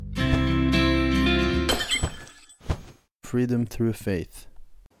freedom through faith.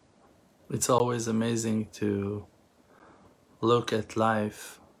 It's always amazing to look at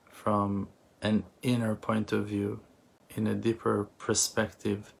life from an inner point of view, in a deeper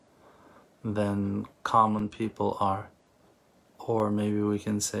perspective than common people are. Or maybe we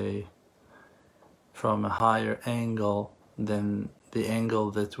can say from a higher angle than the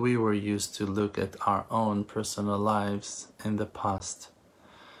angle that we were used to look at our own personal lives in the past.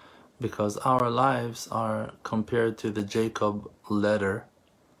 Because our lives are compared to the Jacob ladder,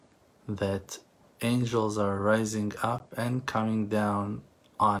 that angels are rising up and coming down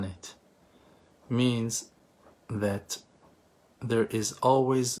on it. Means that there is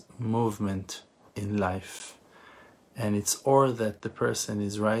always movement in life. And it's or that the person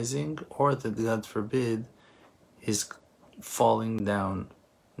is rising, or that, God forbid, is falling down.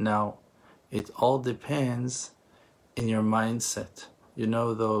 Now, it all depends in your mindset. You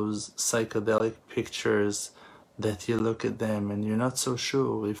know those psychedelic pictures that you look at them and you're not so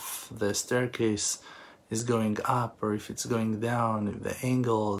sure if the staircase is going up or if it's going down, if the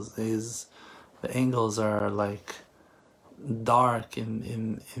angles are like dark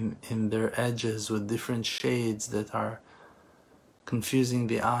in their edges with different shades that are confusing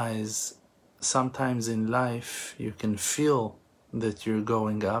the eyes. Sometimes in life you can feel that you're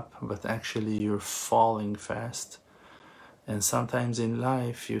going up, but actually you're falling fast. And sometimes in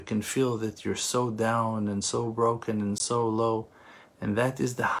life you can feel that you're so down and so broken and so low, and that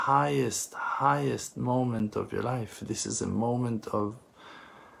is the highest moment of your life. This is a moment of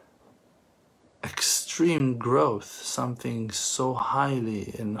extreme growth. Something so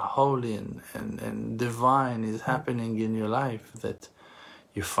highly and holy and divine is happening in your life that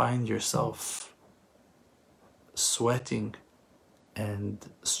you find yourself sweating and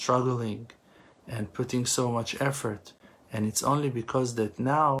struggling and putting so much effort. And it's only because that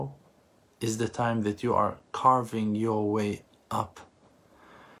now is the time that you are carving your way up.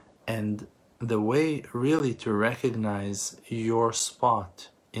 And the way really to recognize your spot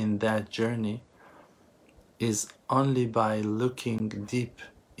in that journey is only by looking deep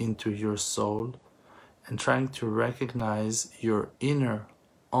into your soul and trying to recognize your inner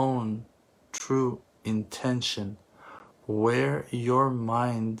own true intention, where your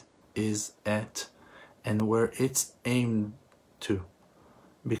mind is at and where it's aimed to,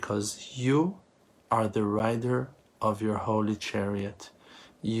 because you are the rider of your holy chariot.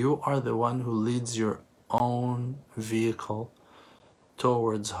 You are the one who leads your own vehicle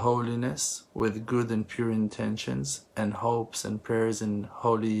towards holiness with good and pure intentions and hopes and prayers and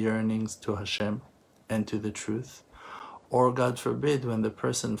holy yearnings to Hashem and to the truth. Or, God forbid, when the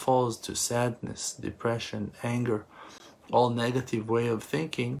person falls to sadness, depression, anger, all negative way of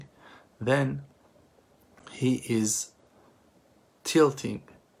thinking, then he is tilting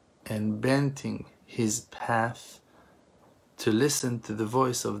and bending his path to listen to the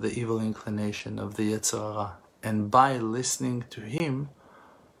voice of the evil inclination of the Yetzer Hara, and by listening to him,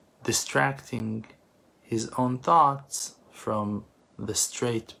 distracting his own thoughts from the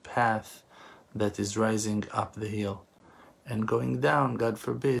straight path that is rising up the hill and going down, God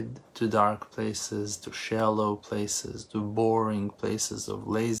forbid, to dark places, to shallow places, to boring places of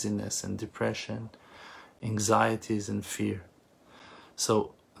laziness and depression, anxieties and fear.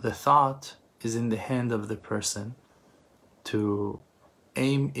 So the thought is in the hand of the person to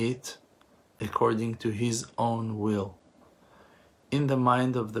aim it according to his own will. In the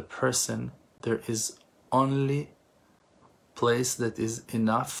mind of the person, there is only place that is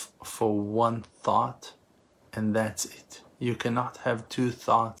enough for one thought, and that's it. You cannot have two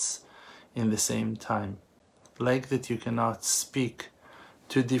thoughts in the same time. Like that you cannot speak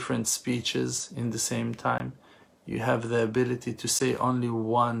two different speeches in the same time. You have the ability to say only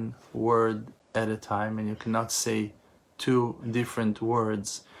one word at a time, and you cannot say two different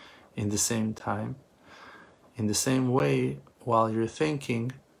words in the same time. In the same way, while you're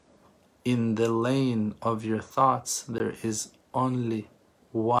thinking, in the lane of your thoughts, there is only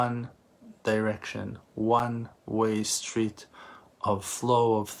one direction, one way street of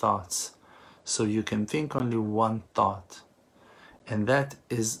flow of thoughts. So you can think only one thought. And that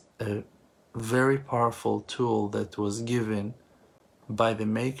is a very powerful tool that was given by the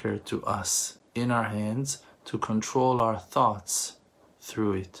Maker to us in our hands to control our thoughts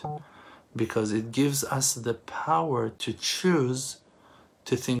through it, because it gives us the power to choose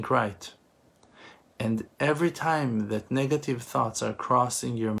to think right. And every time that negative thoughts are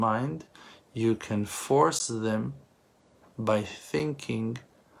crossing your mind, you can force them by thinking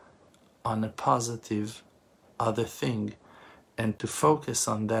on a positive other thing, and to focus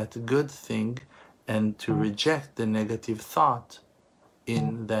on that good thing and to reject the negative thought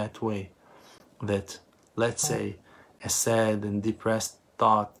in that way. That, let's say, a sad and depressed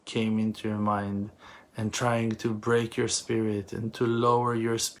thought came into your mind and trying to break your spirit and to lower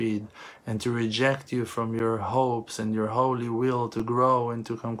your speed and to reject you from your hopes and your holy will to grow and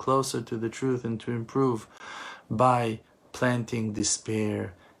to come closer to the truth and to improve by planting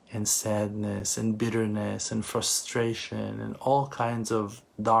despair and sadness and bitterness and frustration and all kinds of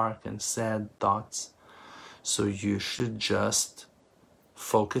dark and sad thoughts. So you should just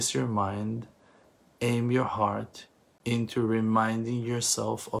focus your mind, aim your heart into reminding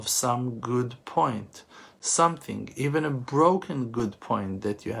yourself of some good point, something, even a broken good point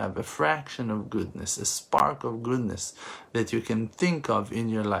that you have, a fraction of goodness, a spark of goodness that you can think of in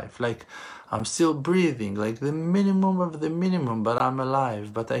your life. Like, I'm still breathing, like the minimum of the minimum, but I'm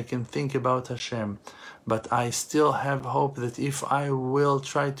alive, but I can think about Hashem. But I still have hope that if I will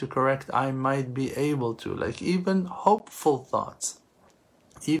try to correct, I might be able to. Like, even hopeful thoughts,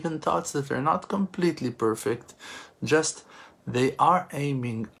 even thoughts that are not completely perfect, just they are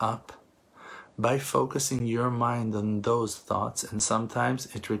aiming up by focusing your mind on those thoughts. And sometimes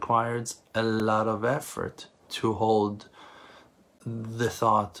it requires a lot of effort to hold the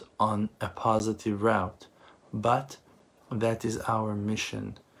thought on a positive route, but that is our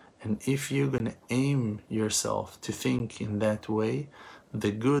mission. And if you're going to aim yourself to think in that way,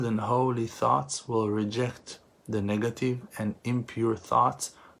 the good and holy thoughts will reject the negative and impure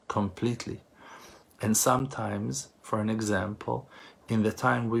thoughts completely. And sometimes, for an example, in the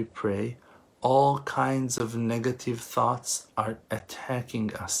time we pray, all kinds of negative thoughts are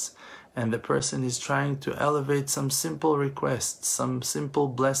attacking us. And the person is trying to elevate some simple requests, some simple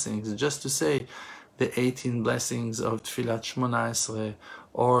blessings, just to say the 18 blessings of Tfilat Shmona Esrei,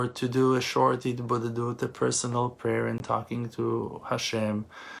 or to do a short Hitbodedut, a personal prayer and talking to Hashem.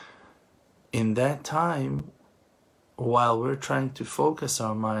 In that time, while we're trying to focus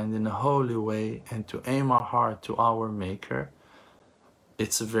our mind in a holy way and to aim our heart to our Maker,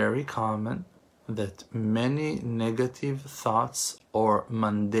 it's very common that many negative thoughts or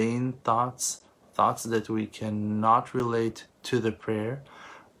mundane thoughts, thoughts that we cannot relate to the prayer,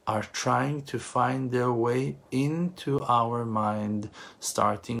 are trying to find their way into our mind,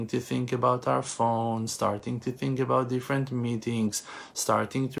 starting to think about our phone, starting to think about different meetings,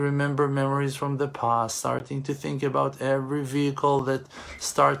 starting to remember memories from the past, starting to think about every vehicle that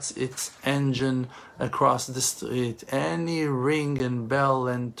starts its engine across the street, any ring and bell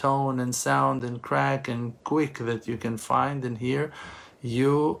and tone and sound and crack and quick that you can find and hear,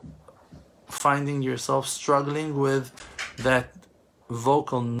 you finding yourself struggling with that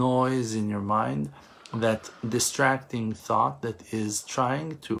vocal noise in your mind, that distracting thought that is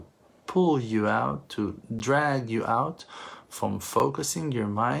trying to pull you out, to drag you out from focusing your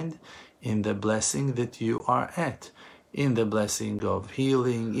mind in the blessing that you are at, in the blessing of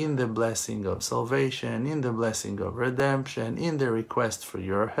healing, in the blessing of salvation, in the blessing of redemption, in the request for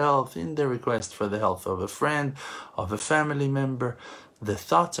your health, in the request for the health of a friend, of a family member. The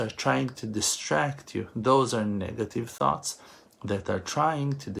thoughts are trying to distract you. Those are negative thoughts that are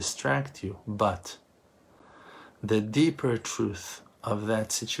trying to distract you. But the deeper truth of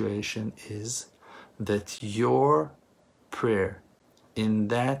that situation is that your prayer in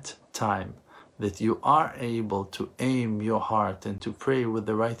that time, that you are able to aim your heart and to pray with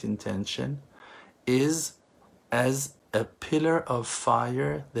the right intention, is as a pillar of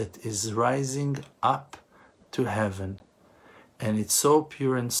fire that is rising up to heaven. And it's so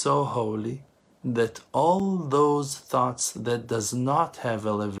pure and so holy that all those thoughts that does not have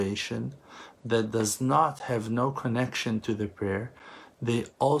elevation, that does not have no connection to the prayer, they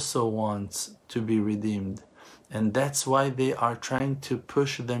also want to be redeemed. And that's why they are trying to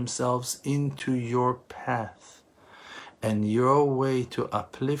push themselves into your path. And your way to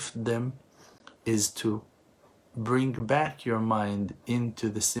uplift them is to bring back your mind into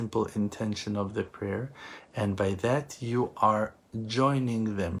the simple intention of the prayer. And by that you are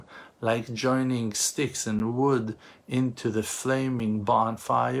joining them, like joining sticks and wood into the flaming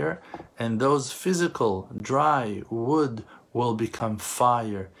bonfire, and those physical dry wood will become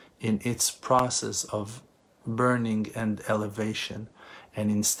fire in its process of burning and elevation. And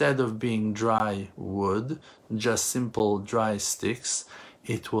instead of being dry wood, just simple dry sticks,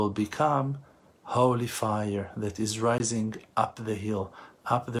 it will become holy fire that is rising up the hill,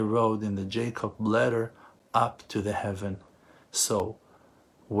 up the road in the Jacob ladder, up to the heaven. So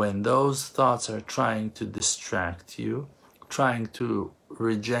when those thoughts are trying to distract you, trying to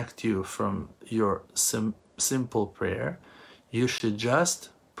reject you from your simple prayer, you should just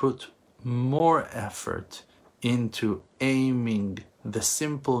put more effort into aiming the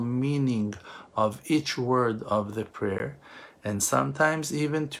simple meaning of each word of the prayer, and sometimes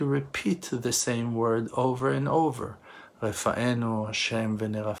even to repeat the same word over and over, רפאנו Hashem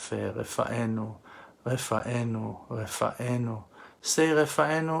v'nerafeh, רפאנו, רפאנו, רפאנו. Say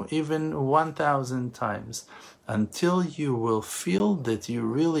רפאנו even 1,000 times until you will feel that you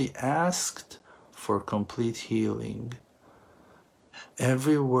really asked for complete healing.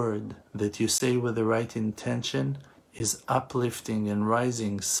 Every word that you say with the right intention is uplifting and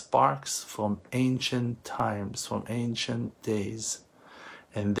rising sparks from ancient times, from ancient days.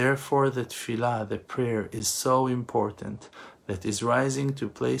 And therefore the tefillah, the prayer, is so important, that is rising to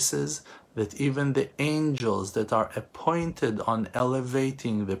places that even the angels that are appointed on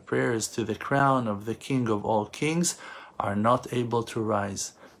elevating the prayers to the crown of the King of all kings are not able to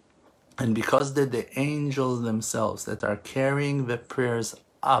rise. And because the angels themselves that are carrying the prayers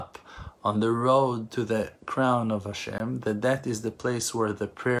up on the road to the crown of Hashem, that is the place where the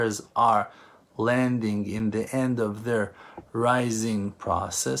prayers are landing in the end of their rising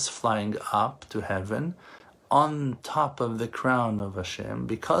process, flying up to heaven, on top of the crown of Hashem,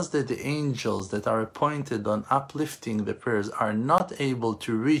 because the angels that are appointed on uplifting the prayers are not able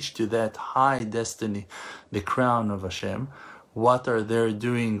to reach to that high destiny, the crown of Hashem. What are they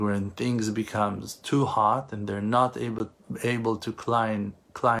doing when things becomes too hot and they're not able to climb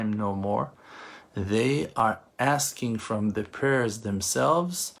no more? They are asking from the prayers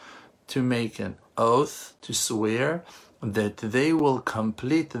themselves to make an oath, to swear that they will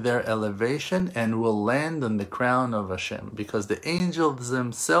complete their elevation and will land on the crown of Hashem, because the angels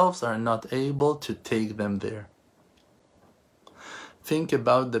themselves are not able to take them there. Think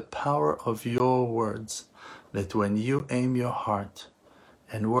about the power of your words, that when you aim your heart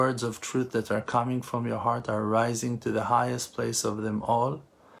and words of truth that are coming from your heart are rising to the highest place of them all,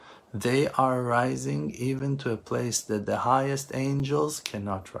 they are rising even to a place that the highest angels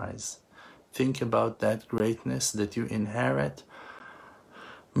cannot rise. Think about that greatness that you inherit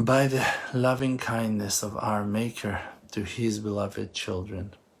by the loving kindness of our Maker to His beloved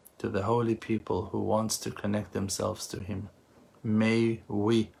children, to the holy people who wants to connect themselves to Him. May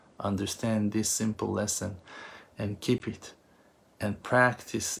we understand this simple lesson and keep it and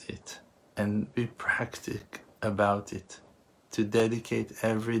practice it and be practical about it, to dedicate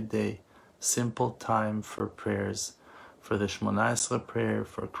every day simple time for prayers, for the Shmona Esrei prayer,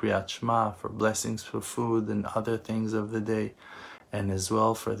 for Kriyat Shema, for blessings for food and other things of the day, and as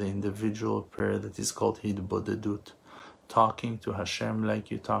well for the individual prayer that is called Hitbodedut, talking to Hashem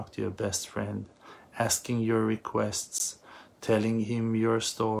like you talk to your best friend, asking your requests, telling Him your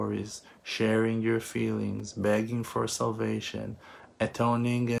stories, sharing your feelings, begging for salvation,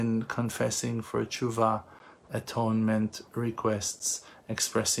 atoning and confessing for tshuva, atonement requests,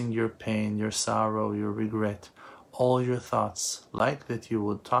 expressing your pain, your sorrow, your regret, all your thoughts, like that you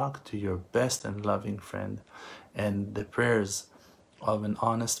would talk to your best and loving friend. And the prayers of an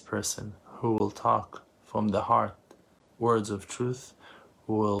honest person who will talk from the heart words of truth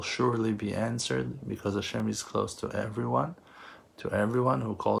will surely be answered, because Hashem is close to everyone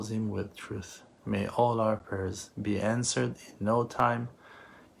who calls Him with truth. May all our prayers be answered in no time,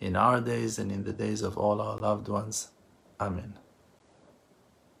 in our days and in the days of all our loved ones. Amen.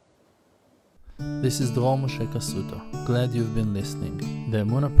 This is Dror Moshe Kasuto. Glad you've been listening. The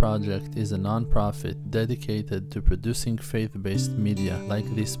Emunah Project is a non-profit dedicated to producing faith-based media like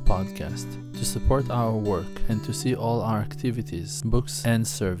this podcast. To support our work and to see all our activities, books, and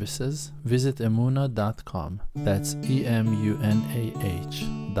services, visit emunah.com. That's EMUNAH.com.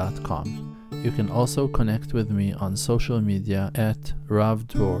 You can also connect with me on social media at Rav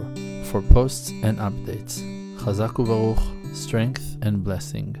Dror for posts and updates. Chazak u'Baruch, strength and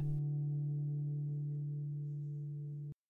blessing.